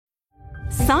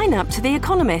Sign up to The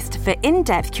Economist for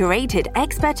in-depth curated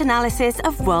expert analysis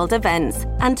of world events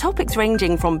and topics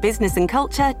ranging from business and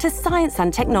culture to science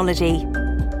and technology.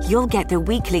 You'll get the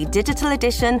weekly digital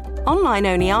edition,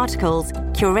 online-only articles,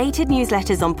 curated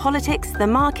newsletters on politics, the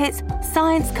markets,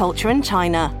 science, culture and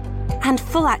China, and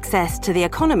full access to The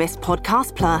Economist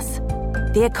Podcast Plus.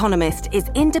 The Economist is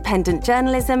independent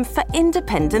journalism for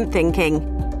independent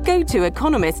thinking. Go to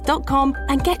economist.com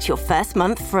and get your first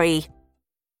month free.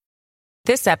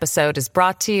 This episode is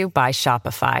brought to you by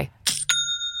Shopify.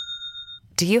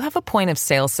 Do you have a point of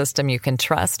sale system you can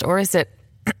trust, or is it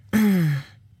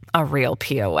a real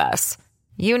POS?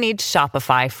 You need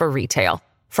Shopify for retail.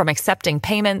 From accepting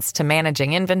payments to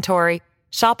managing inventory,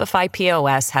 Shopify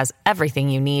POS has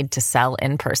everything you need to sell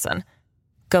in person.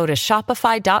 Go to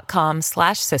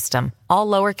shopify.com/system, all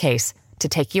lowercase, to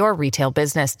take your retail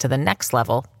business to the next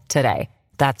level today.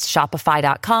 That's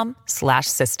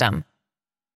shopify.com/system.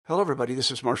 Hello, everybody.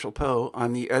 This is Marshall Poe.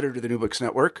 I'm the editor of the New Books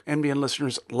Network. NBN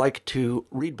listeners like to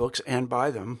read books and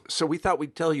buy them. So we thought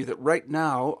we'd tell you that right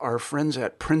now, our friends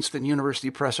at Princeton University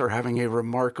Press are having a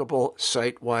remarkable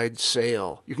site-wide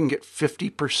sale. You can get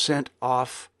 50%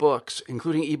 off books,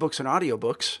 including ebooks and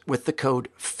audiobooks, with the code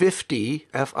 50,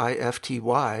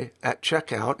 F-I-F-T-Y, at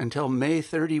checkout until May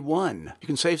 31. You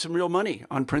can save some real money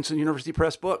on Princeton University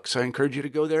Press books. I encourage you to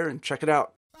go there and check it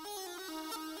out.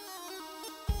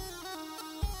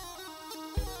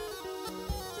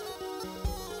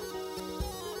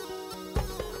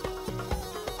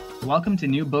 Welcome to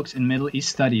New Books in Middle East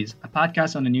Studies, a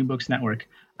podcast on the New Books Network.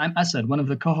 I'm Asad, one of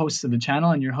the co-hosts of the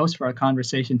channel and your host for our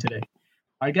conversation today.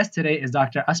 Our guest today is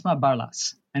Dr. Asma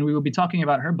Barlas, and we will be talking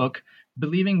about her book,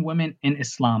 Believing Women in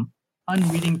Islam,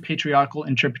 Unreading Patriarchal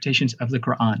Interpretations of the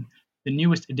Quran, the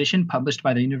newest edition published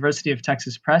by the University of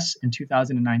Texas Press in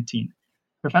 2019.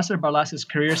 Professor Barlas's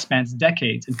career spans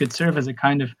decades and could serve as a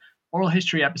kind of oral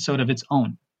history episode of its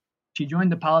own. She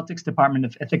joined the politics department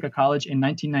of Ithaca College in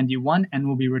 1991 and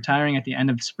will be retiring at the end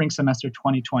of spring semester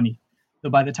 2020. Though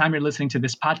by the time you're listening to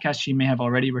this podcast, she may have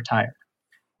already retired.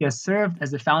 He has served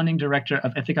as the founding director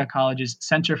of Ithaca College's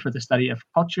Center for the Study of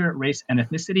Culture, Race, and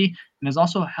Ethnicity, and has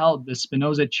also held the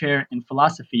Spinoza Chair in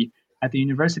Philosophy at the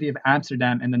University of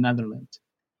Amsterdam in the Netherlands.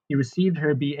 He received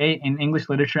her BA in English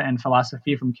Literature and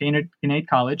Philosophy from Kinnaird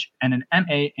College and an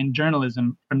MA in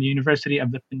Journalism from the University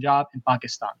of the Punjab in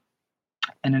Pakistan,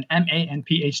 and an MA and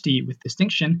PhD with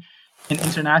distinction in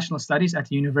International Studies at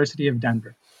the University of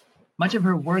Denver. Much of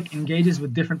her work engages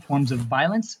with different forms of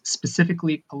violence,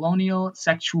 specifically colonial,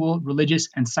 sexual, religious,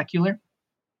 and secular.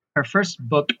 Her first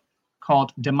book,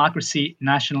 called Democracy,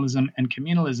 Nationalism, and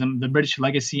Communalism, The British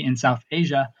Legacy in South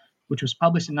Asia, which was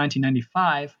published in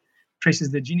 1995,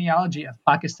 traces the genealogy of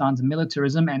Pakistan's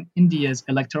militarism and India's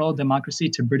electoral democracy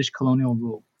to British colonial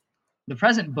rule. The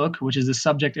present book, which is the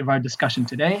subject of our discussion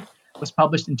today, was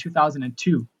published in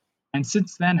 2002, and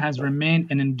since then has remained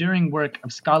an enduring work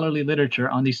of scholarly literature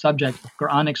on the subject of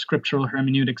Quranic scriptural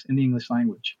hermeneutics in the English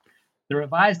language. The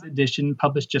revised edition,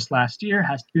 published just last year,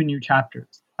 has 2 new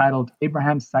chapters, titled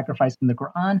Abraham's Sacrifice in the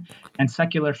Quran and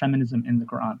Secular Feminism in the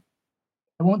Quran.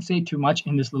 I won't say too much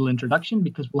in this little introduction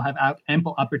because we'll have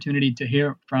ample opportunity to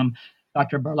hear from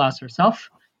Dr. Barlas herself.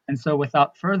 And so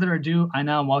without further ado, I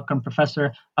now welcome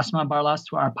Professor Asma Barlas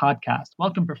to our podcast.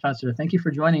 Welcome, Professor. Thank you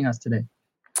for joining us today.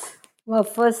 Well,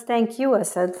 first, thank you,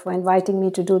 Asad, for inviting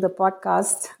me to do the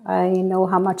podcast. I know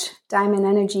how much time and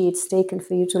energy it's taken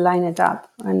for you to line it up,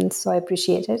 and so I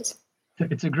appreciate it.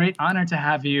 It's a great honor to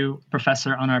have you,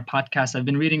 Professor, on our podcast. I've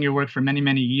been reading your work for many,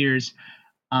 many years,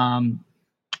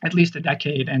 at least a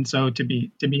decade, and so to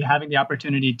be having the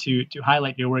opportunity to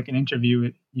highlight your work and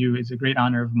interview you is a great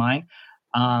honor of mine.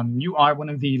 You are one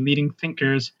of the leading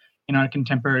thinkers in our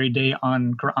contemporary day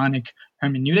on Quranic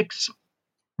hermeneutics.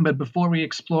 But before we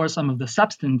explore some of the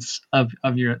substance of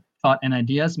your thought and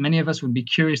ideas, many of us would be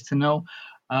curious to know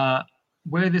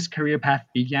where this career path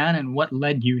began and what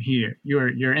led you here,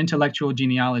 your intellectual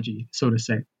genealogy, so to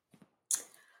say.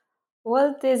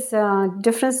 Well, there's a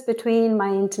difference between my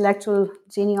intellectual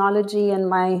genealogy and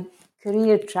my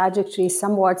career trajectory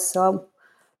somewhat, so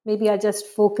maybe I just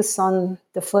focus on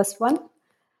the first one.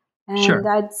 And Sure.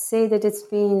 I'd say that it's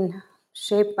been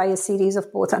shaped by a series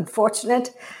of both unfortunate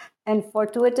and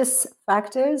fortuitous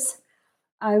factors.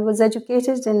 I was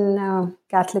educated in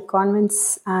Catholic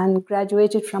convents and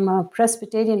graduated from a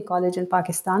Presbyterian college in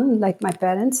Pakistan, like my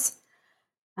parents.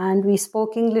 And we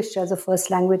spoke English as a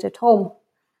first language at home.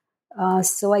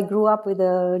 So I grew up with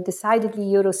a decidedly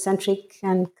Eurocentric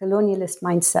and colonialist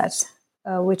mindset,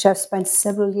 which I've spent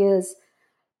several years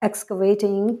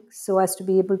excavating so as to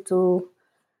be able to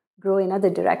grow in other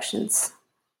directions.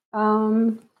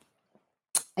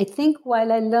 I think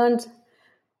while I learned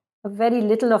very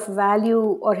little of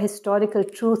value or historical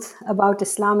truth about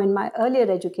Islam in my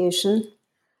earlier education.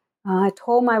 At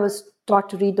home, I was taught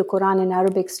to read the Quran in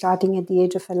Arabic starting at the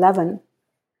age of 11.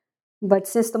 But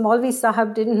since the Maulvi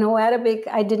Sahab didn't know Arabic,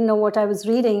 I didn't know what I was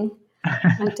reading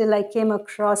until I came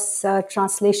across a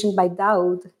translation by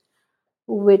Dawood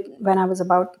when I was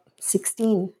about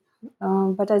 16.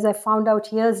 But as I found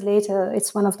out years later,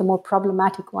 it's one of the more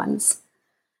problematic ones.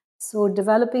 So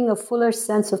developing a fuller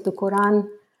sense of the Quran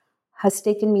has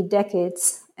taken me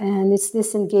decades. And it's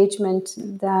this engagement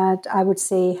that I would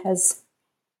say has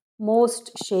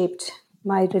most shaped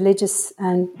my religious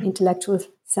and intellectual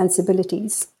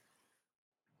sensibilities.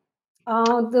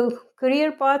 The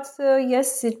career path,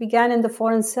 yes, it began in the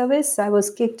Foreign Service. I was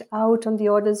kicked out on the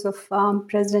orders of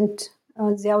President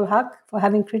Ziaul Haq for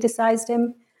having criticized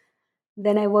him.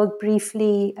 Then I worked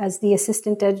briefly as the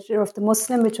assistant editor of The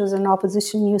Muslim, which was an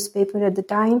opposition newspaper at the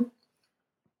time.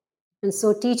 And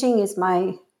so teaching is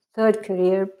my third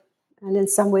career, and in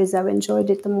some ways I've enjoyed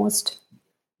it the most.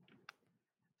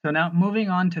 So now moving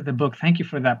on to the book. Thank you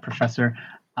for that, Professor.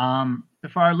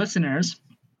 For our listeners,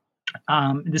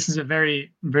 this is a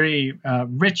very, very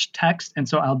rich text, and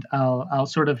so I'll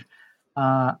sort of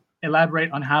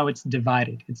elaborate on how it's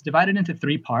divided. It's divided into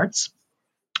three parts.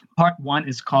 Part 1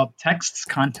 is called Texts,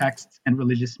 Contexts, and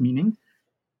Religious Meaning.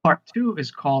 Part 2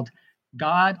 is called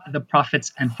God, the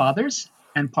Prophets, and Fathers.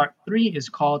 And Part 3 is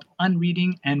called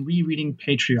Unreading and Rereading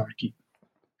Patriarchy.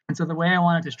 And so the way I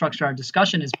wanted to structure our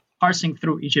discussion is parsing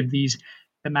through each of these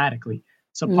thematically.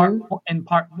 So in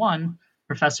Part 1,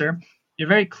 Professor, you're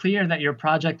very clear that your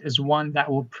project is one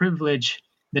that will privilege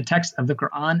the text of the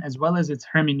Quran as well as its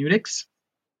hermeneutics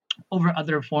over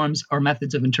other forms or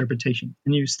methods of interpretation.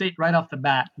 And you state right off the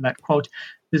bat that, quote,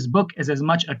 this book is as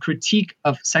much a critique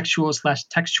of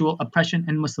sexual/textual oppression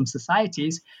in Muslim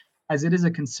societies as it is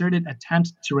a concerted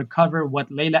attempt to recover what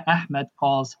Layla Ahmed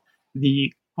calls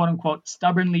the, quote-unquote,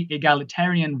 stubbornly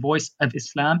egalitarian voice of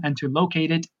Islam and to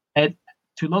locate it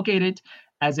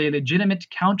as a legitimate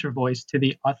counter voice to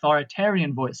the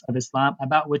authoritarian voice of Islam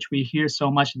about which we hear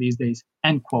so much these days,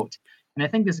 end quote. And I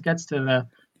think this gets to the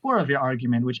core of your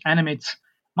argument, which animates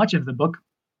much of the book,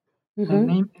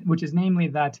 which is namely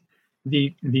that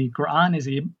the Quran is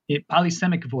a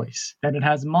polysemic voice, that it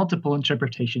has multiple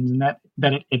interpretations, and that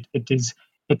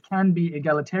it can be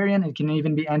egalitarian, it can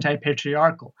even be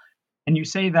anti-patriarchal. And you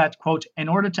say that, quote, in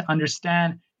order to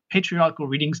understand patriarchal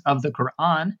readings of the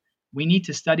Quran, we need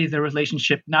to study the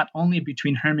relationship not only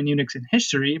between hermeneutics and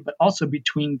history, but also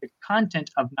between the content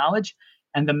of knowledge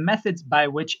and the methods by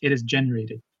which it is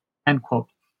generated, end quote.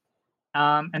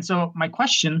 And so my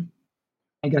question,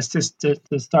 I guess, to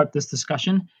start this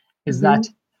discussion is that,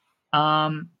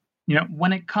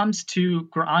 when it comes to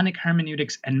Quranic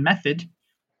hermeneutics and method,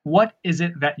 what is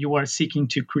it that you are seeking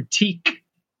to critique?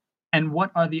 And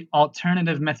what are the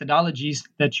alternative methodologies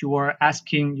that you are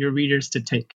asking your readers to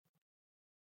take?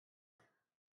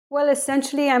 Well,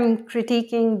 essentially, I'm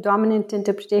critiquing dominant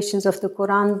interpretations of the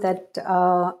Quran that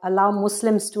allow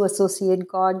Muslims to associate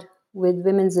God with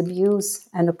women's abuse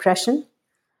and oppression.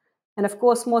 And of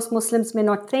course, most Muslims may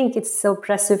not think it's so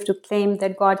oppressive to claim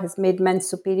that God has made men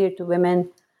superior to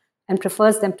women and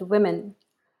prefers them to women.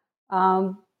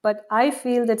 But I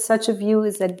feel that such a view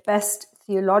is at best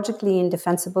theologically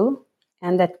indefensible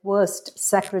and at worst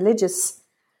sacrilegious,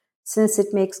 since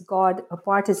it makes God a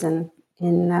partisan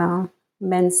in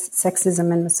men's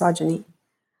sexism and misogyny.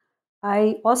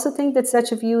 I also think that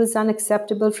such a view is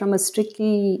unacceptable from a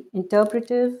strictly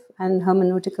interpretive and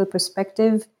hermeneutical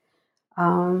perspective,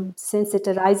 since it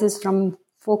arises from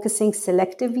focusing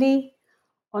selectively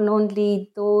on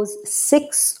only those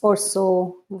 6 or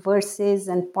so verses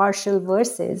and partial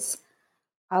verses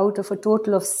out of a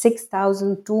total of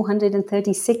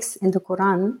 6,236 in the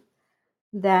Quran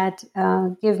that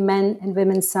give men and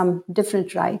women some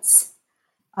different rights.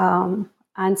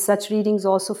 And such readings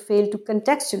also fail to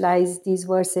contextualize these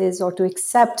verses or to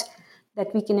accept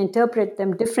that we can interpret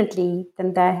them differently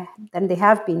than they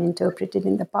have been interpreted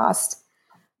in the past.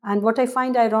 And what I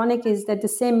find ironic is that the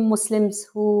same Muslims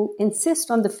who insist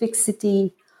on the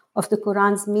fixity of the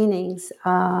Quran's meanings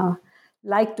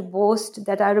like to boast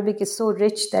that Arabic is so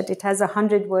rich that it has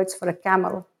 100 words for a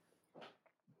camel.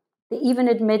 They even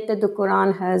admit that the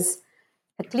Quran has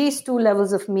at least 2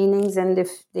 levels of meanings, and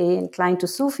if they incline to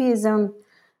Sufism,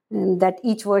 that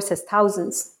each verse has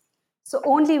thousands. So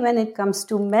only when it comes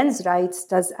to men's rights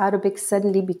does Arabic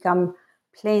suddenly become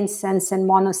plain sense and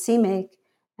monosemic,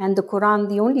 and the Quran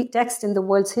the only text in the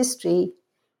world's history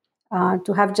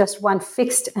to have just one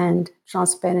fixed and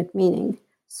transparent meaning.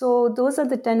 So those are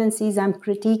the tendencies I'm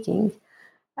critiquing.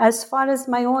 As far as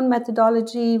my own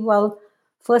methodology, well,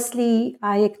 Firstly,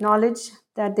 I acknowledge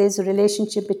that there's a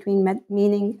relationship between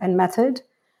meaning and method,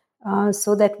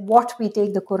 so that what we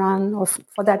take the Quran, or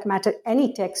for that matter,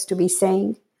 any text to be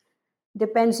saying,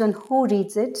 depends on who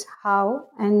reads it, how,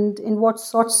 and in what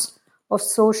sorts of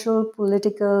social,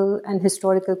 political, and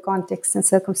historical contexts and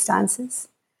circumstances.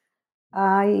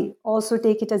 I also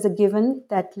take it as a given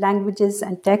that languages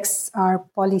and texts are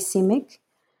polysemic,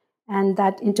 and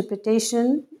that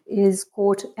interpretation is,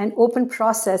 quote, an open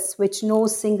process which no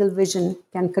single vision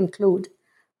can conclude.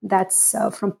 That's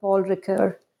from Paul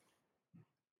Ricoeur.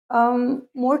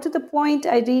 More to the point,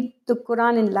 I read the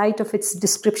Quran in light of its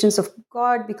descriptions of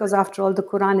God, because after all, the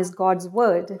Quran is God's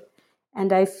word.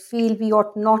 And I feel we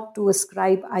ought not to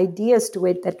ascribe ideas to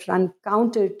it that run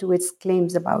counter to its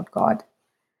claims about God.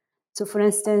 So, for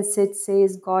instance, it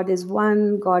says God is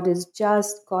one, God is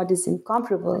just, God is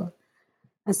incomparable.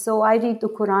 And so I read the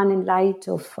Quran in light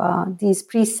of these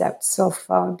precepts of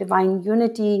divine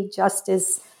unity,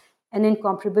 justice, and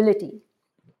incomparability.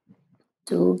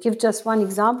 To give just one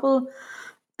example,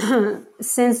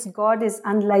 since God is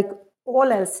unlike all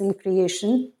else in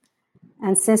creation,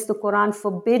 and since the Quran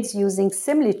forbids using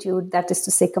similitude, that is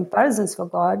to say, comparisons for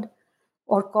God,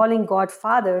 or calling God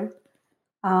Father,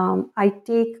 I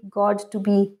take God to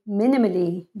be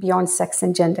minimally beyond sex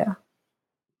and gender.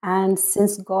 And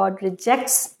since God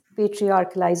rejects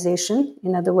patriarchalization,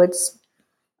 in other words,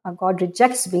 God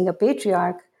rejects being a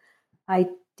patriarch, I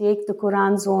take the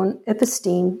Quran's own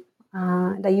episteme,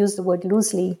 and I use the word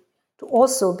loosely, to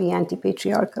also be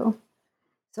anti-patriarchal.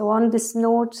 So on this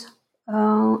note,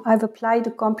 I've applied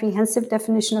a comprehensive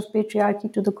definition of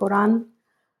patriarchy to the Quran,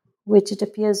 which it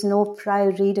appears no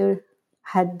prior reader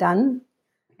had done.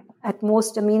 At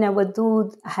most, Amina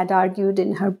Wadud had argued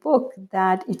in her book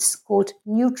that it's, quote,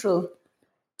 neutral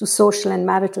to social and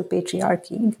marital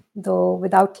patriarchy, though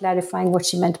without clarifying what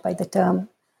she meant by the term.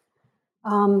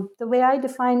 The way I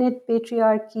define it,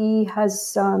 patriarchy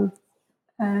has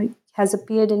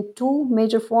appeared in two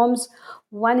major forms.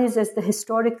 One is as the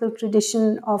historical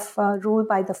tradition of rule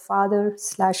by the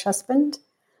father/husband,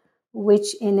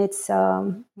 which in its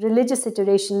religious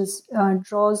iterations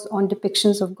draws on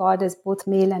depictions of God as both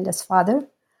male and as father.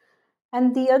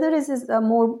 And the other is the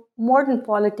more modern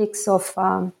politics of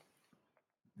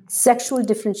sexual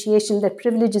differentiation that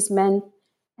privileges men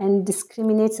and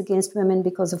discriminates against women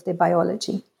because of their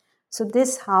biology. So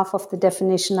this half of the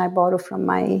definition I borrow from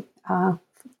my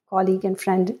colleague and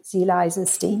friend Zila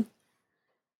Eisenstein.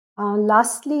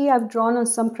 Lastly, I've drawn on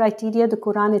some criteria the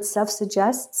Quran itself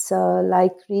suggests,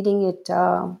 like reading it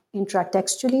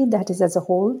intratextually, that is as a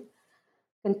whole,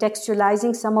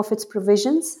 contextualizing some of its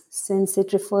provisions, since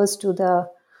it refers to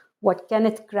what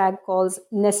Kenneth Cragg calls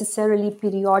necessarily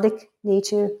periodic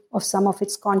nature of some of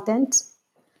its content.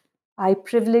 I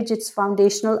privilege its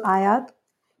foundational ayat,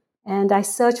 and I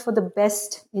search for the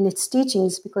best in its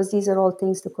teachings, because these are all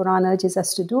things the Quran urges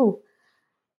us to do.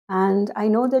 And I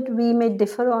know that we may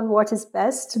differ on what is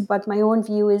best, but my own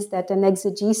view is that an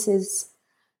exegesis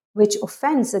which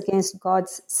offends against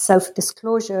God's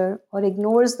self-disclosure or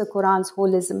ignores the Quran's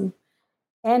holism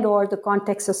and or the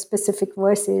context of specific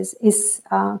verses is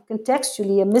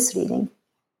contextually a misreading.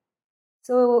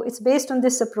 So it's based on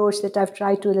this approach that I've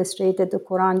tried to illustrate that the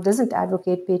Quran doesn't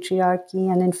advocate patriarchy,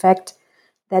 and in fact,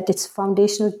 that its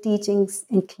foundational teachings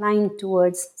incline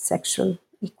towards sexual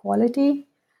equality.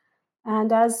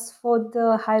 And as for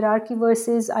the hierarchy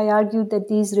verses, I argued that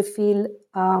these reveal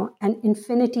an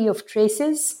infinity of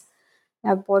traces.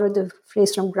 I've borrowed the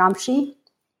phrase from Gramsci,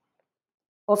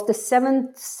 of the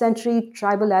 7th century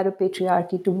tribal Arab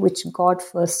patriarchy to which God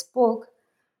first spoke,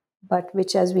 but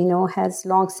which, as we know, has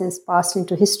long since passed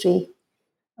into history,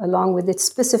 along with its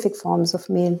specific forms of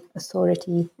male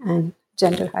authority and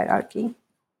gender hierarchy.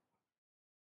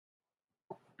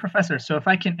 Professor, so if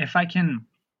I can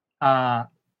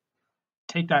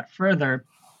take that further,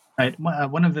 right?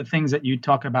 One of the things that you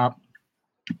talk about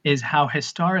is how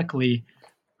historically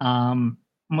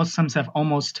Muslims have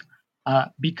almost,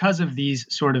 because of these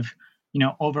sort of,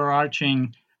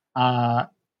 overarching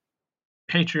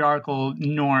patriarchal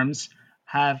norms,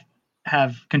 have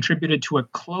contributed to a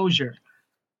closure.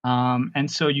 And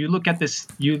so you look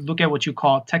at what you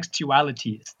call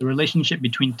textualities, the relationship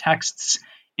between texts,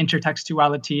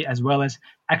 intertextuality, as well as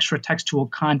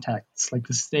extratextual contexts like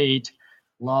the state,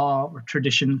 law, or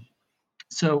tradition.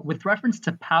 So with reference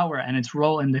to power and its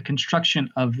role in the construction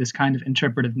of this kind of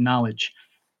interpretive knowledge,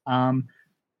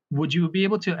 would you be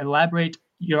able to elaborate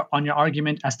on your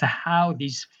argument as to how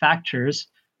these factors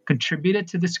contributed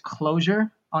to this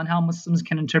closure on how Muslims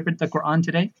can interpret the Quran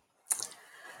today?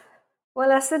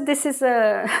 Well, I said this is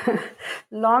a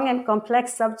long and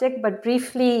complex subject, but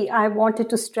briefly, I wanted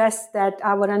to stress that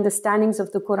our understandings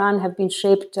of the Quran have been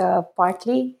shaped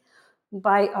partly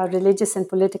by our religious and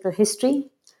political history.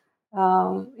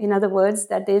 In other words,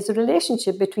 that there is a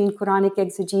relationship between Quranic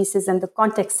exegesis and the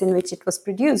context in which it was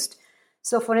produced.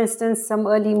 So, for instance, some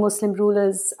early Muslim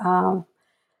rulers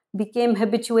became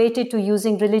habituated to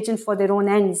using religion for their own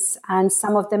ends, and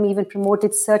some of them even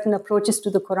promoted certain approaches to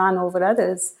the Quran over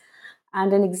others.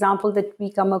 And an example that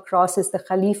we come across is the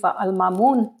Khalifa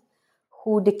al-Mamun,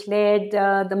 who declared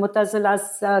the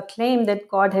Mu'tazila's claim that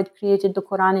God had created the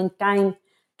Quran in time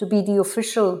to be the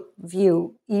official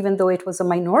view, even though it was a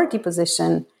minority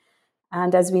position.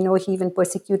 And as we know, he even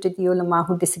persecuted the ulama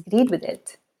who disagreed with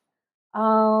it.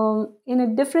 In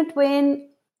a different way,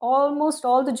 almost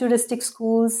all the juristic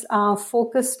schools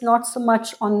focused not so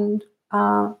much on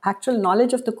actual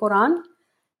knowledge of the Quran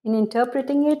in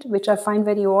interpreting it, which I find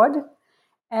very odd,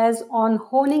 as on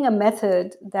honing a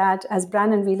method that, as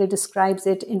Brandon Wheeler describes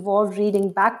it, involved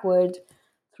reading backward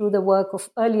through the work of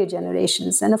earlier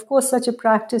generations. And of course, such a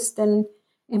practice then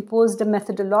imposed a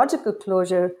methodological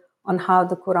closure on how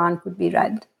the Quran could be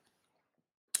read.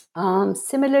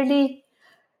 Similarly,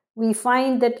 we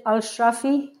find that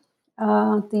Al-Shrafi,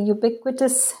 the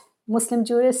ubiquitous Muslim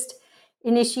jurist,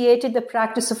 initiated the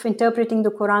practice of interpreting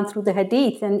the Quran through the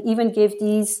Hadith and even gave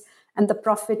these and the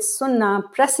Prophet's Sunnah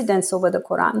precedence over the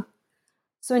Quran.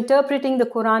 So interpreting the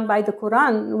Quran by the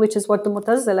Quran, which is what the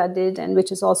Mu'tazila did and which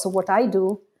is also what I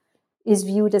do, is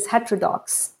viewed as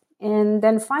heterodox. And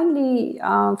then finally,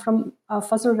 from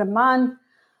Fazlur Rahman,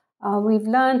 we've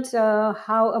learned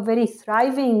how a very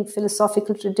thriving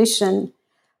philosophical tradition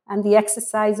and the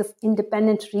exercise of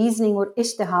independent reasoning or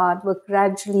ijtihad were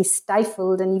gradually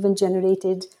stifled and even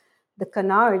generated the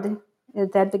canard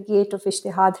that the gate of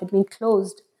ijtihad had been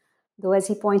closed. Though, as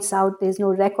he points out, there's no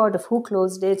record of who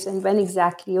closed it and when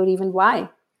exactly or even why.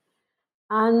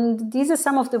 And these are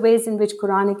some of the ways in which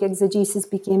Quranic exegesis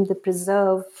became the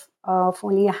preserve of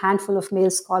only a handful of male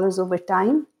scholars over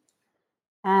time.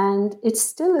 And it's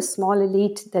still a small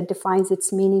elite that defines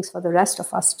its meanings for the rest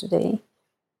of us today.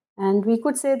 And we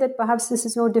could say that perhaps this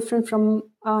is no different from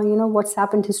what's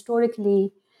happened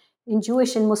historically in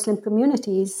Jewish and Muslim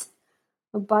communities.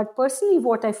 But personally,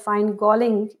 what I find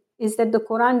galling is that the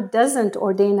Quran doesn't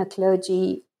ordain a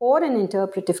clergy or an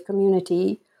interpretive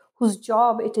community whose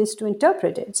job it is to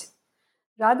interpret it.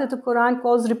 Rather, the Quran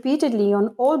calls repeatedly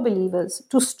on all believers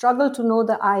to struggle to know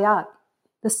the ayat,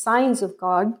 the signs of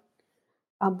God,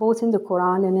 both in the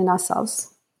Quran and in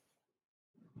ourselves.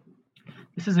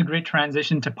 This is a great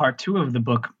transition to part 2 of the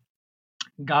book,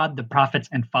 God, the Prophets,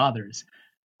 and Fathers.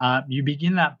 You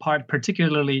begin that part,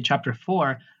 particularly chapter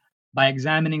 4, by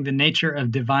examining the nature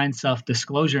of divine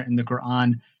self-disclosure in the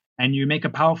Quran, and you make a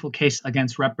powerful case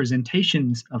against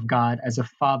representations of God as a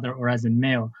father or as a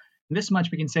male. And this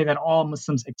much we can say that all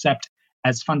Muslims accept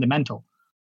as fundamental.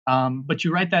 But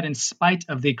you write that in spite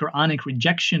of the Quranic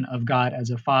rejection of God as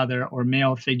a father or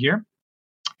male figure,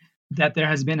 that there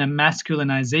has been a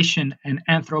masculinization and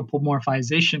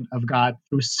anthropomorphization of God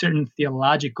through certain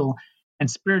theological and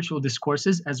spiritual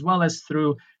discourses, as well as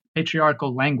through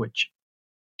patriarchal language.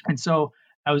 And so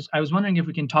I was wondering if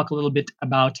we can talk a little bit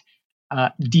about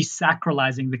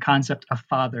desacralizing the concept of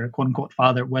father, quote unquote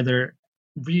father, whether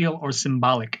real or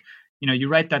symbolic. You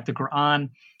write that the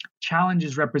Quran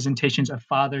challenges representations of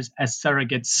fathers as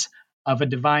surrogates of a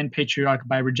divine patriarch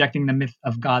by rejecting the myth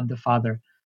of God the Father.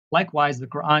 Likewise, the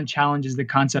Quran challenges the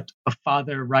concept of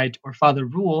father right or father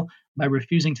rule by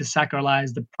refusing to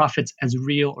sacralize the prophets as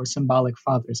real or symbolic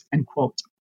fathers, end quote.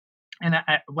 And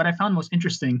what I found most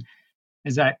interesting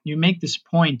is that you make this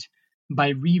point by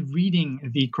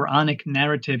rereading the Quranic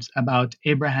narratives about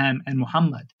Abraham and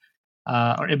Muhammad,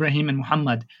 or Ibrahim and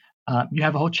Muhammad. You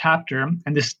have a whole chapter,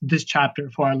 and this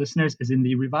chapter for our listeners is in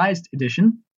the Revised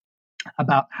Edition,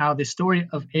 about how the story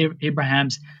of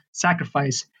Abraham's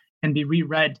sacrifice can be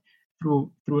reread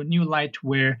through a new light,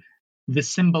 where the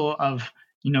symbol of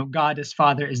God as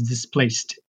Father is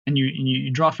displaced, and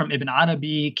you draw from Ibn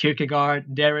Arabi, Kierkegaard,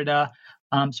 Derrida.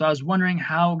 So I was wondering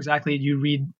how exactly you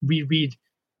reread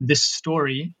this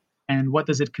story, and what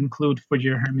does it conclude for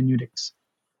your hermeneutics?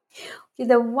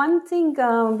 The one thing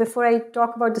before I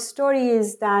talk about the story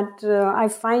is that I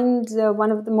find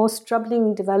one of the most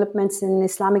troubling developments in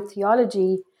Islamic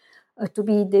theology to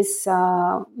be this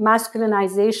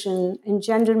masculinization,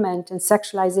 engenderment, and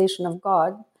sexualization of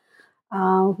God.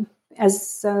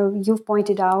 As you've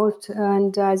pointed out,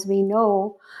 and as we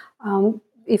know,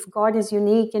 if God is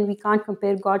unique and we can't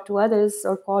compare God to others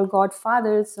or call God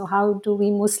Father, so how do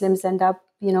we Muslims end up,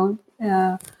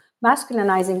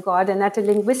 masculinizing God? And at a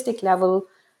linguistic level,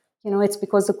 It's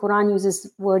because the Quran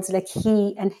uses words like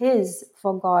he and his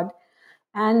for God.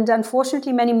 And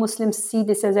unfortunately, many Muslims see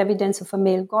this as evidence of a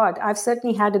male God. I've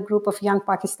certainly had a group of young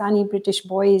Pakistani British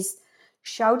boys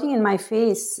shouting in my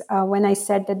face when I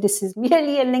said that this is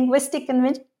merely a linguistic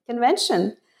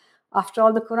convention. After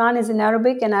all, the Quran is in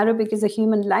Arabic, and Arabic is a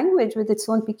human language with its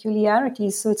own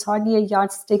peculiarities, so it's hardly a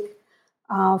yardstick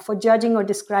for judging or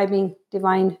describing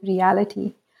divine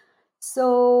reality.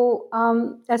 So,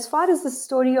 as far as the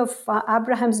story of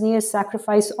Abraham's near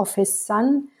sacrifice of his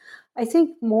son, I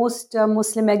think most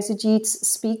Muslim exegetes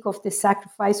speak of this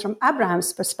sacrifice from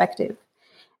Abraham's perspective.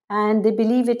 And they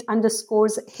believe it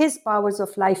underscores his powers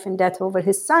of life and death over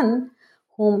his son,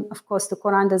 whom, of course, the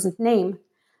Quran doesn't name.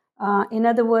 In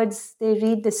other words, they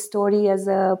read this story as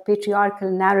a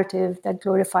patriarchal narrative that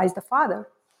glorifies the father.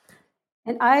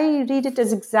 And I read it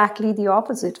as exactly the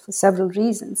opposite for several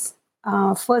reasons.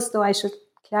 First, though, I should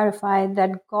clarify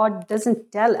that God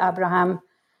doesn't tell Abraham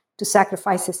to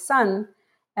sacrifice his son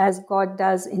as God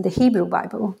does in the Hebrew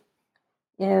Bible.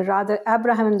 Rather,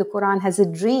 Abraham in the Quran has a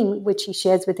dream which he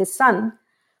shares with his son,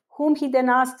 whom he then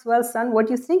asks, well, son, what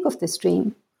do you think of this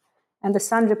dream? And the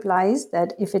son replies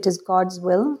that if it is God's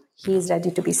will, he is ready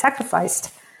to be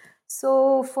sacrificed.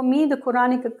 So for me, the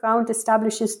Quranic account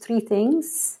establishes three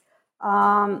things.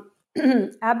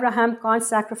 Abraham can't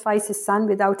sacrifice his son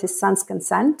without his son's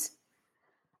consent.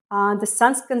 The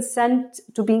son's consent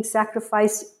to being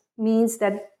sacrificed means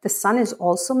that the son is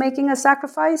also making a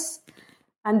sacrifice.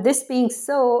 And this being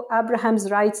so,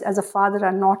 Abraham's rights as a father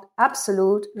are not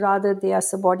absolute, rather they are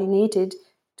subordinated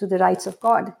to the rights of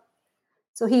God.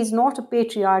 So he is not a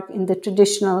patriarch in the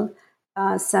traditional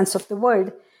sense of the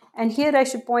word. And here I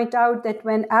should point out that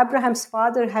when Abraham's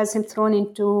father has him thrown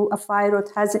into a fire or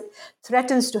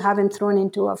threatens to have him thrown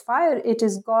into a fire, it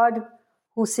is God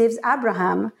who saves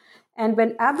Abraham. And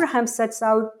when Abraham sets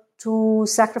out to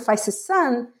sacrifice his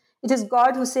son, it is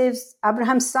God who saves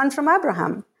Abraham's son from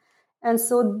Abraham. And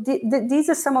so these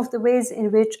are some of the ways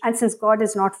in which, and since God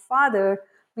is not father,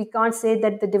 we can't say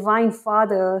that the divine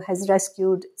father has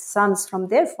rescued sons from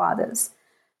their fathers.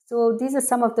 So these are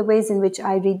some of the ways in which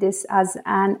I read this as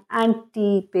an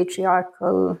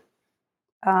anti-patriarchal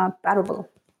parable.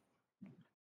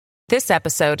 This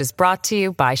episode is brought to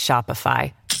you by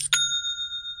Shopify.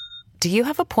 Do you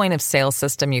have a point of sale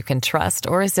system you can trust,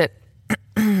 or is it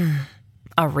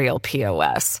a real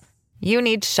POS? You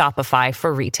need Shopify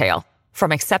for retail.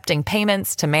 From accepting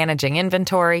payments to managing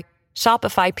inventory,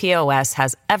 Shopify POS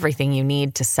has everything you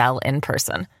need to sell in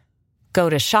person. Go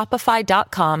to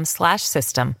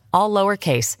shopify.com/system, all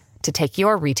lowercase, to take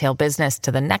your retail business to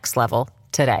the next level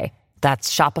today. That's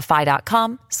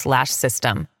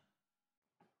shopify.com/system.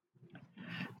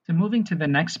 So moving to the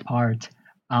next part,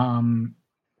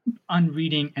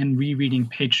 unreading and rereading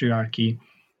patriarchy.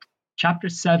 Chapter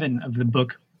 7 of the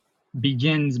book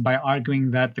begins by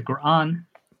arguing that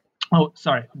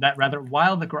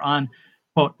while the Quran,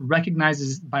 quote,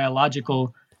 recognizes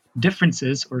biological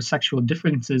differences or sexual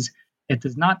differences, it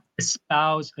does not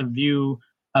espouse a view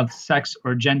of sex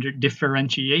or gender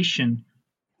differentiation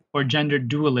or gender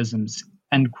dualisms,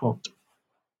 end quote.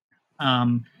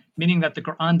 Meaning that the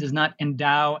Quran does not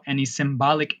endow any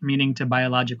symbolic meaning to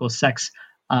biological sex,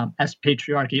 as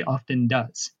patriarchy often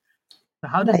does. So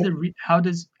how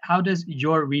does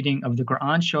your reading of the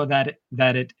Quran show that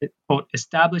it quote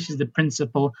establishes the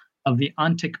principle of the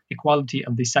ontic equality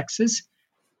of the sexes,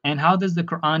 and how does the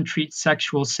Quran treat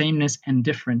sexual sameness and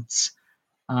difference,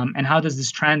 and how does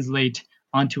this translate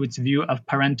onto its view of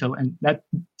parental? And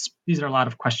these are a lot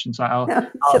of questions, so I'll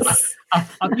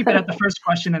keep it at the first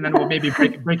question, and then we'll maybe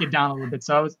break it down a little bit.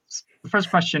 So the first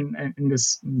question in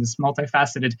this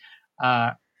multifaceted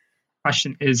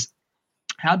question is,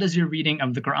 how does your reading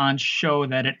of the Quran show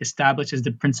that it establishes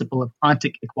the principle of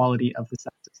ontic equality of the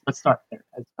sexes? Let's start there.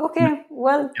 Okay,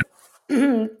 well,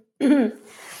 the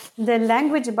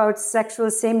language about sexual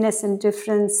sameness and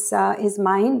difference is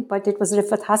mine, but it was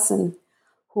Rifat Hassan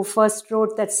who first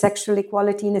wrote that sexual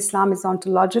equality in Islam is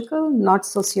ontological, not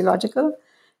sociological,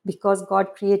 because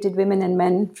God created women and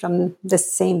men from the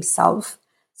same self.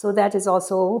 So that is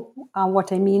also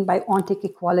what I mean by ontic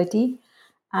equality.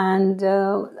 And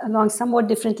along somewhat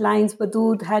different lines,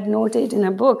 Wadud had noted in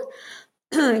a book,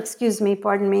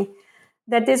 pardon me,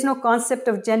 that there's no concept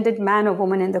of gendered man or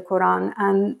woman in the Quran.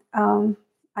 And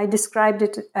I described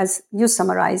it as you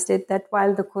summarized it, that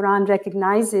while the Quran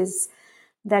recognizes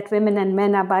that women and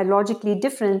men are biologically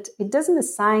different, it doesn't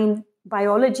assign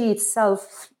biology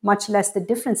itself, much less the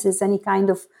differences, any kind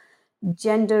of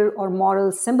gender or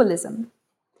moral symbolism.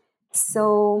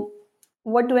 So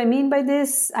what do I mean by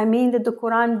this? I mean that the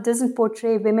Quran doesn't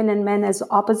portray women and men as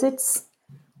opposites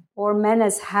or men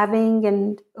as having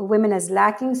and women as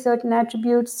lacking certain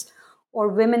attributes, or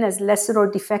women as lesser or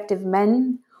defective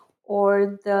men,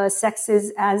 or the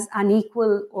sexes as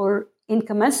unequal or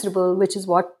incommensurable, which is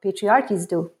what patriarchies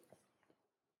do.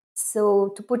 So,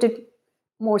 to put it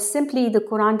more simply, the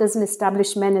Quran doesn't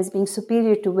establish men as being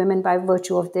superior to women by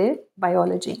virtue of their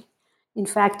biology. In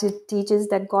fact, it teaches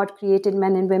that God created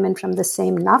men and women from the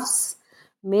same nafs,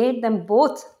 made them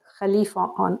both Khalifa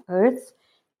on earth,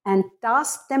 and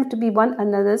tasked them to be one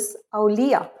another's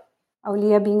awliya.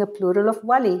 Awliya being a plural of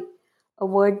wali, a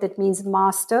word that means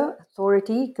master,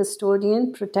 authority,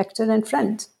 custodian, protector, and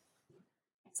friend.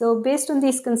 So, based on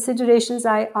these considerations,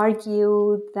 I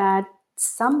argue that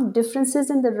some differences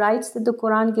in the rights that the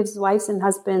Quran gives wives and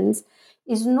husbands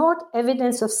is not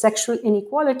evidence of sexual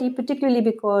inequality, particularly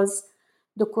because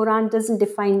the Quran doesn't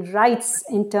define rights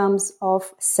in terms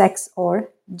of sex or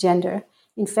gender.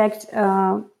 In fact,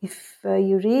 if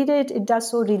you read it, it does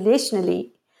so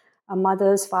relationally.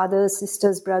 Mothers, fathers,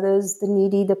 sisters, brothers, the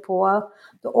needy, the poor,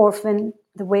 the orphan,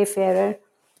 the wayfarer.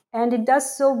 And it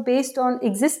does so based on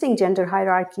existing gender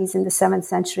hierarchies in the 7th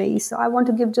century. So I want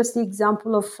to give just the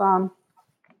example of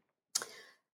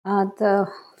the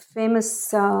famous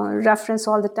reference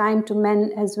all the time to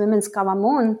men as women's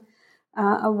kawamun,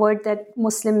 a word that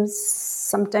Muslims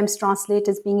sometimes translate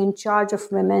as being in charge of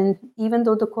women, even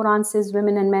though the Quran says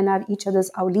women and men are each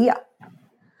other's awliya.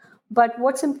 But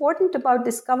what's important about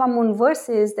this kawamun verse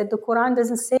is that the Quran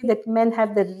doesn't say that men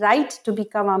have the right to be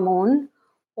kawamun,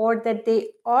 or that they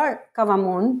are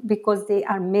kawamun because they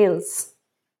are males,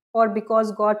 or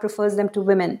because God prefers them to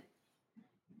women.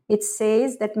 It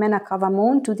says that men are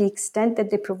kawamun to the extent that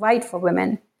they provide for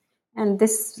women. And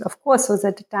this, of course, was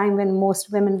at a time when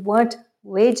most women weren't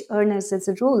wage earners as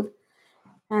a rule.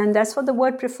 And as for the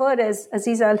word preferred, as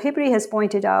Aziza Al-Hibri has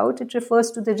pointed out, it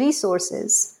refers to the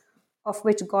resources, of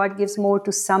which God gives more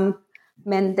to some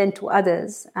men than to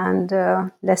others. And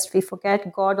lest we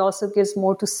forget, God also gives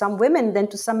more to some women than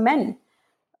to some men.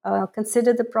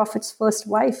 Consider the Prophet's first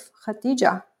wife,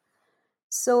 Khadija.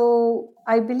 So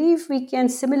I believe we can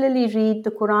similarly read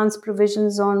the Quran's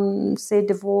provisions on, say,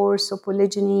 divorce or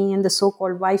polygyny and the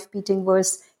so-called wife-beating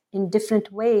verse in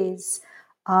different ways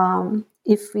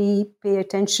if we pay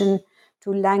attention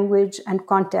to language and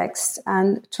context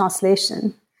and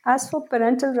translation. As for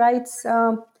parental rights,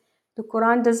 the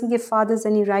Quran doesn't give fathers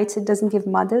any rights, it doesn't give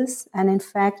mothers. And in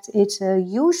fact, it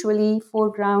usually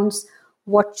foregrounds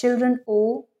what children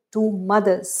owe to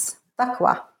mothers,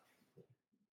 taqwa,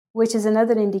 which is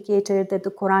another indicator that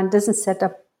the Quran doesn't set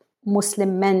up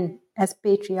Muslim men as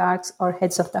patriarchs or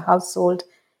heads of the household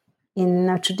in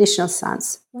a traditional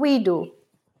sense. We do.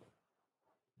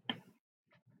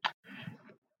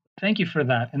 Thank you for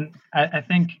that. And I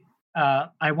think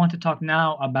I want to talk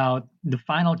now about the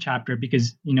final chapter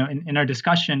because, in our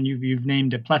discussion, you've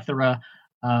named a plethora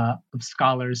of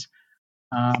scholars,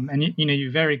 and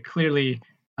you very clearly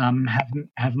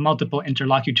have multiple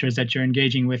interlocutors that you're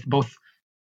engaging with, both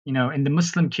in the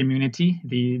Muslim community,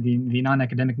 the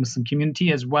non-academic Muslim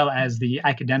community, as well as the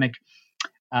academic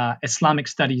Islamic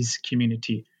studies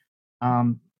community.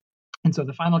 And so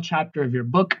the final chapter of your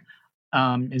book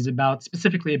is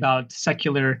specifically about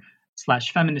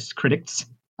secular/feminist critics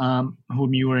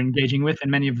whom you were engaging with, and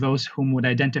many of those whom would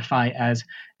identify as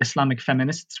Islamic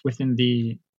feminists within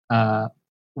the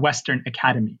Western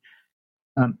Academy.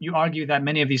 You argue that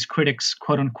many of these critics,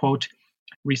 quote unquote,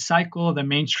 recycle the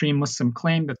mainstream Muslim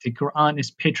claim that the Quran is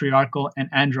patriarchal and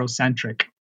androcentric,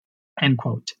 end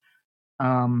quote.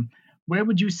 Where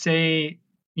would you say,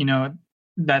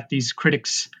 that these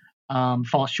critics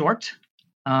fall short?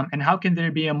 And how can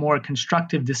there be a more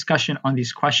constructive discussion on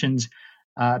these questions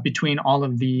between all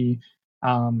of the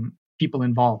people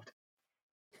involved?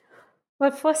 Well,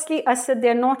 firstly, Asad,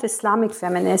 they're not Islamic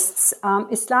feminists.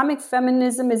 Islamic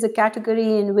feminism is a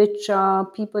category in which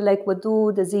people like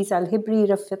Wadood, Aziz Al-Hibri,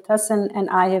 Rafat Hassan, and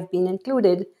I have been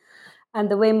included. And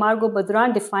the way Margot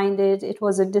Badran defined it, it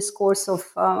was a discourse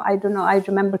of, I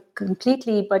remember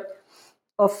completely, but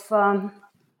of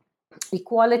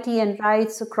equality and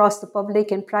rights across the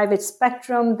public and private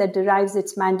spectrum that derives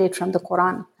its mandate from the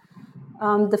Quran.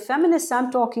 The feminists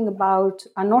I'm talking about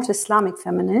are not Islamic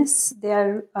feminists.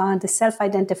 They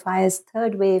self-identify as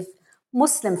third-wave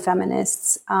Muslim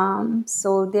feminists.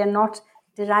 So they're not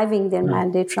deriving their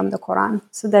mandate from the Quran.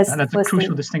 So that's a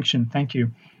crucial distinction. Thank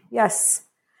you. Yes.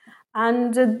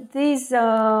 And these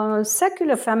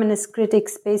secular feminist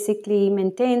critics basically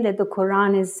maintain that the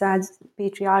Quran is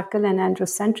patriarchal and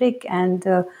androcentric, and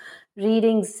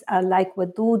readings like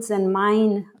Wadood's and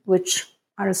mine, which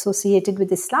are associated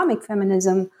with Islamic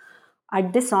feminism, are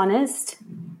dishonest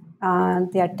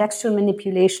They are textual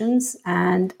manipulations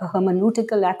and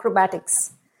hermeneutical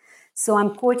acrobatics. So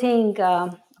I'm quoting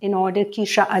in order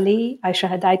Kisha Ali, Aisha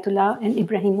Hidayatullah, and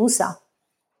Ibrahim Musa.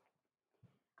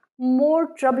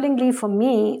 More troublingly for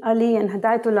me, Ali and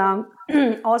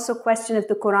Hidayatullah also question if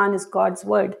the Quran is God's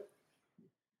word.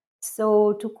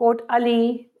 So to quote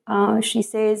Ali, she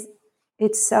says,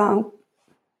 it's,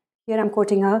 here I'm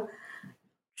quoting her,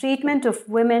 treatment of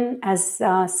women as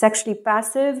sexually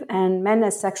passive and men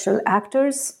as sexual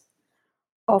actors,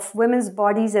 of women's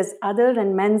bodies as other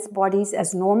and men's bodies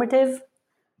as normative,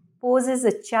 poses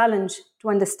a challenge to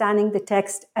understanding the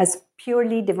text as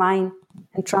purely divine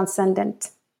and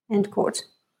transcendent, end quote.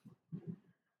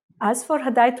 As for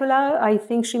Hidayatullah, I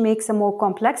think she makes a more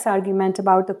complex argument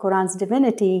about the Quran's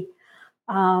divinity,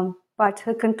 but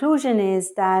her conclusion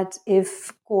is that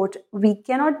if, quote, we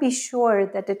cannot be sure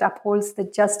that it upholds the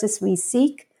justice we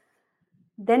seek,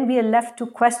 then we are left to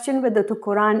question whether the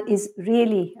Quran is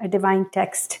really a divine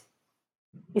text.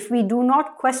 If we do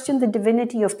not question the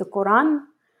divinity of the Quran,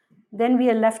 then we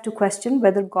are left to question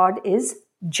whether God is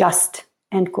just,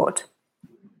 end quote.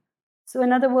 So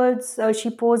in other words, she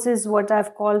poses what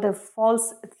I've called a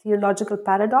false theological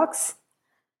paradox,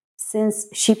 since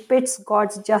she pits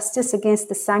God's justice against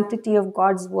the sanctity of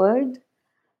God's word,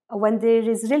 when there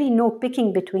is really no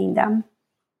picking between them.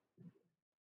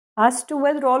 As to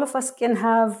whether all of us can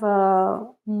have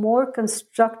more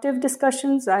constructive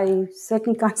discussions, I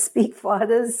certainly can't speak for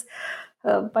others.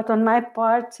 But on my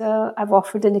part, I've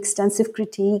offered an extensive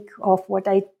critique of what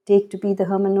I take to be the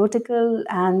hermeneutical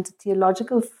and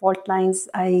theological fault lines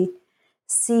I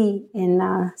see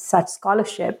in such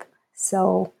scholarship.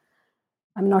 So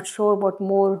I'm not sure what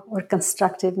more or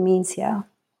constructive means here.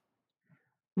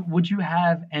 Would you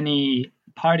have any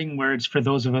parting words for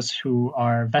those of us who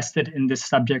are vested in this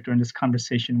subject or in this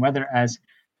conversation, whether as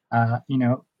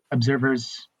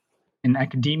observers in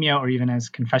academia or even as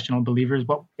confessional believers?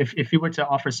 What if you were to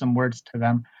offer some words to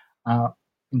them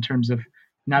in terms of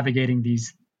navigating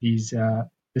this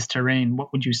terrain?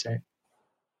 What would you say?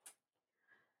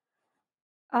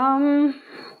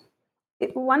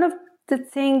 One of the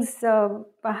things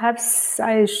perhaps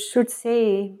I should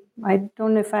say, I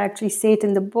don't know if I actually say it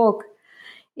in the book,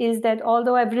 is that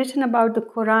although I've written about the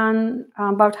Quran,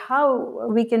 about how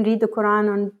we can read the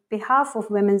Quran on behalf of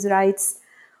women's rights,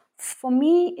 for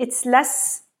me, it's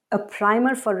less a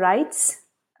primer for rights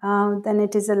than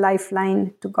it is a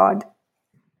lifeline to God.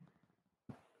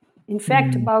 In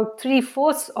fact, about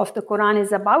 3/4 of the Quran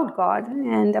is about God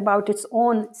and about its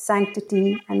own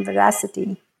sanctity and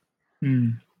veracity.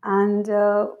 And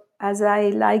as I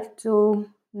like to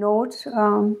note,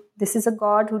 this is a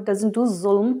God who doesn't do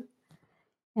zulm.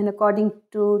 And according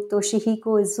to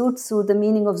Toshihiko Izutsu, the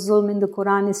meaning of zulm in the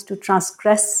Quran is to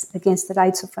transgress against the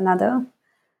rights of another.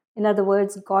 In other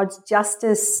words, God's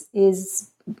justice is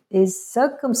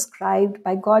circumscribed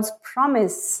by God's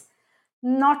promise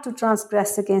not to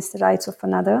transgress against the rights of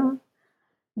another.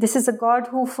 This is a God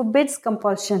who forbids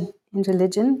compulsion in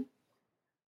religion.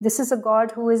 This is a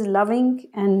God who is loving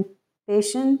and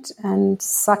patient and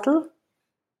subtle,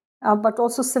 but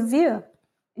also severe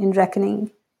in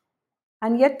reckoning.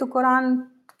 And yet the Quran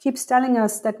keeps telling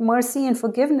us that mercy and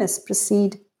forgiveness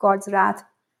precede God's wrath.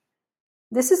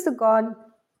 This is the God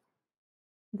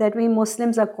that we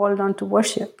Muslims are called on to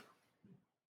worship.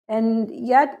 And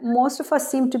yet most of us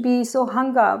seem to be so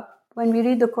hung up when we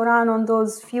read the Quran on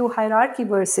those few hierarchy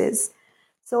verses.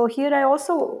 So here I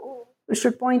also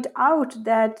should point out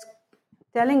that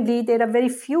tellingly there are very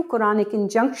few Quranic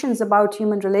injunctions about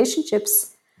human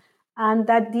relationships, and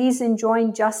that these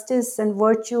enjoin justice and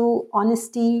virtue,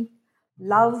 honesty,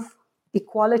 love,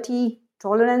 equality,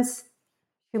 tolerance,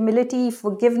 humility,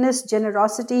 forgiveness,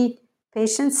 generosity,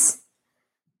 patience,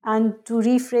 and to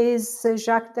rephrase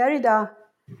Jacques Derrida,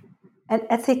 an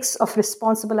ethics of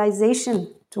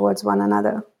responsibilization towards one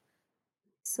another.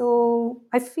 So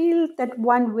I feel that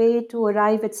one way to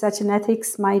arrive at such an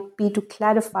ethics might be to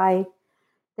clarify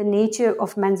the nature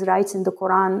of men's rights in the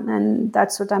Quran, and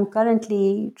that's what I'm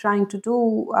currently trying to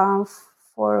do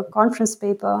for a conference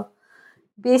paper.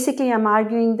 Basically, I'm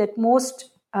arguing that most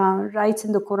rights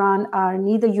in the Quran are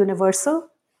neither universal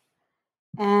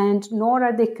and nor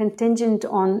are they contingent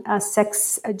on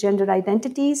sex gender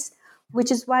identities,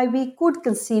 which is why we could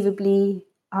conceivably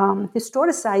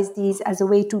historicize these as a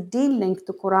way to de-link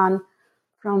the Quran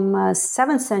from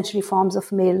 7th century forms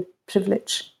of male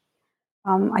privilege.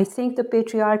 I think the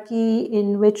patriarchy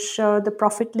in which the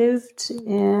Prophet lived,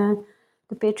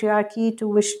 the patriarchy to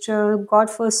which God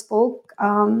first spoke,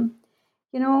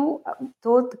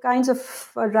 those kinds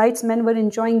of rights men were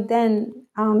enjoying then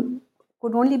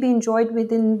could only be enjoyed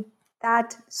within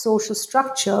that social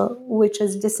structure which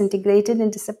has disintegrated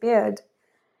and disappeared.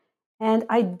 And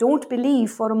I don't believe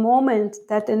for a moment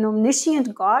that an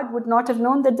omniscient God would not have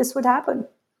known that this would happen.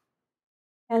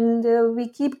 And we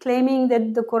keep claiming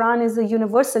that the Quran is a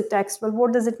universal text. Well,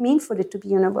 what does it mean for it to be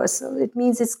universal? It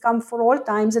means it's come for all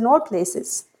times and all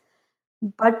places.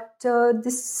 But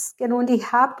this can only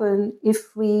happen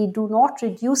if we do not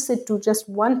reduce it to just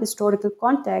one historical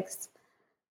context,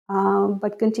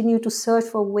 but continue to search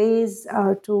for ways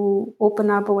to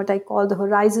open up what I call the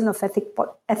horizon of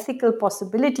ethical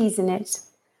possibilities in it,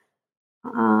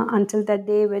 until that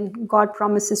day when God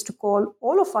promises to call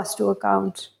all of us to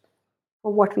account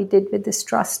for what we did with this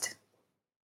trust.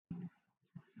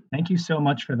 Thank you so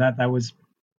much for that. That was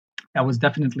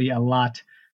definitely a lot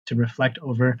to reflect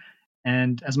over.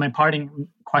 And as my final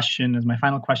question,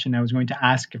 I was going to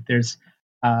ask if there's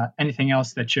anything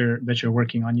else that you're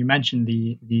working on. You mentioned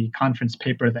the conference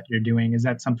paper that you're doing. Is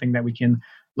that something that we can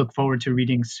look forward to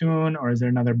reading soon, or is there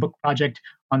another book project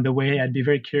on the way? I'd be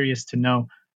very curious to know,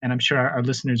 and I'm sure our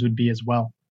listeners would be as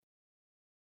well.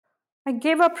 I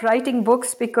gave up writing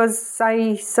books because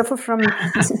I suffer from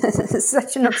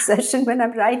such an obsession when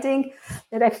I'm writing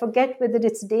that I forget whether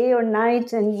it's day or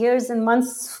night, and years and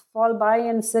months fall by,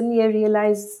 and suddenly I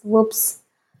realize, whoops,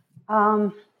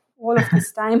 all of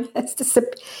this time has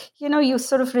disappeared. You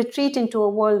sort of retreat into a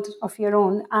world of your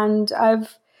own. And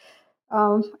I've,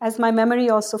 as my memory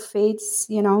also fades,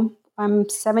 I'm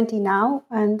 70 now,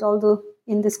 and although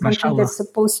in this country Mashallah. that's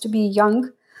supposed to be young,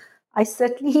 I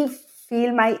certainly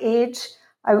feel my age.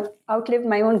 I've outlived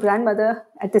my own grandmother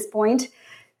at this point.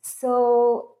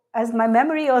 So as my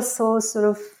memory also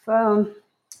sort of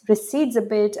recedes a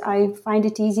bit, I find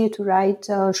it easier to write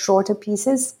shorter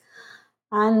pieces.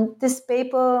 And this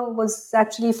paper was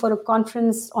actually for a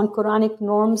conference on Quranic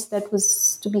norms that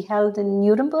was to be held in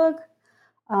Nuremberg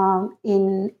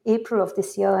in April of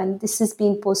this year. And this is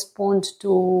being postponed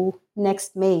to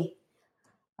next May.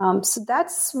 So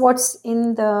that's what's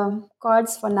in the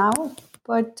cards for now.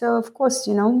 But of course,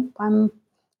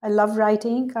 I love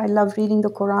writing. I love reading the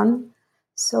Quran.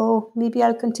 So maybe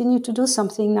I'll continue to do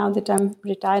something now that I'm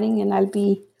retiring, and I'll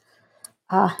be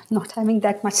not having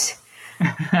that much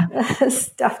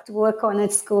stuff to work on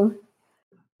at school.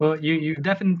 Well, you've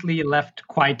definitely left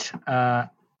quite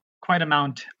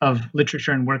amount of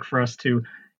literature and work for us to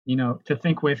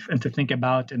think with and to think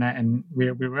about, and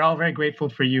we're all very grateful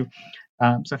for you.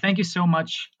 So thank you so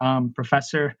much,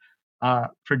 Professor,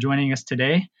 for joining us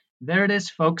today. There it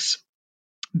is, folks.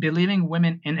 Believing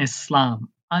Women in Islam,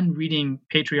 Unreading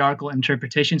Patriarchal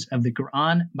Interpretations of the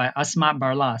Quran by Asma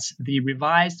Barlas, the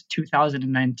revised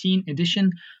 2019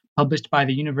 edition, published by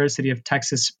the University of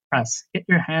Texas Press. Get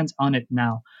your hands on it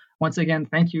now. Once again,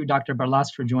 thank you, Dr.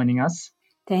 Barlas, for joining us.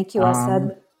 Thank you,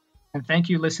 Asad. And thank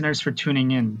you, listeners, for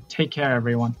tuning in. Take care,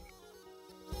 everyone.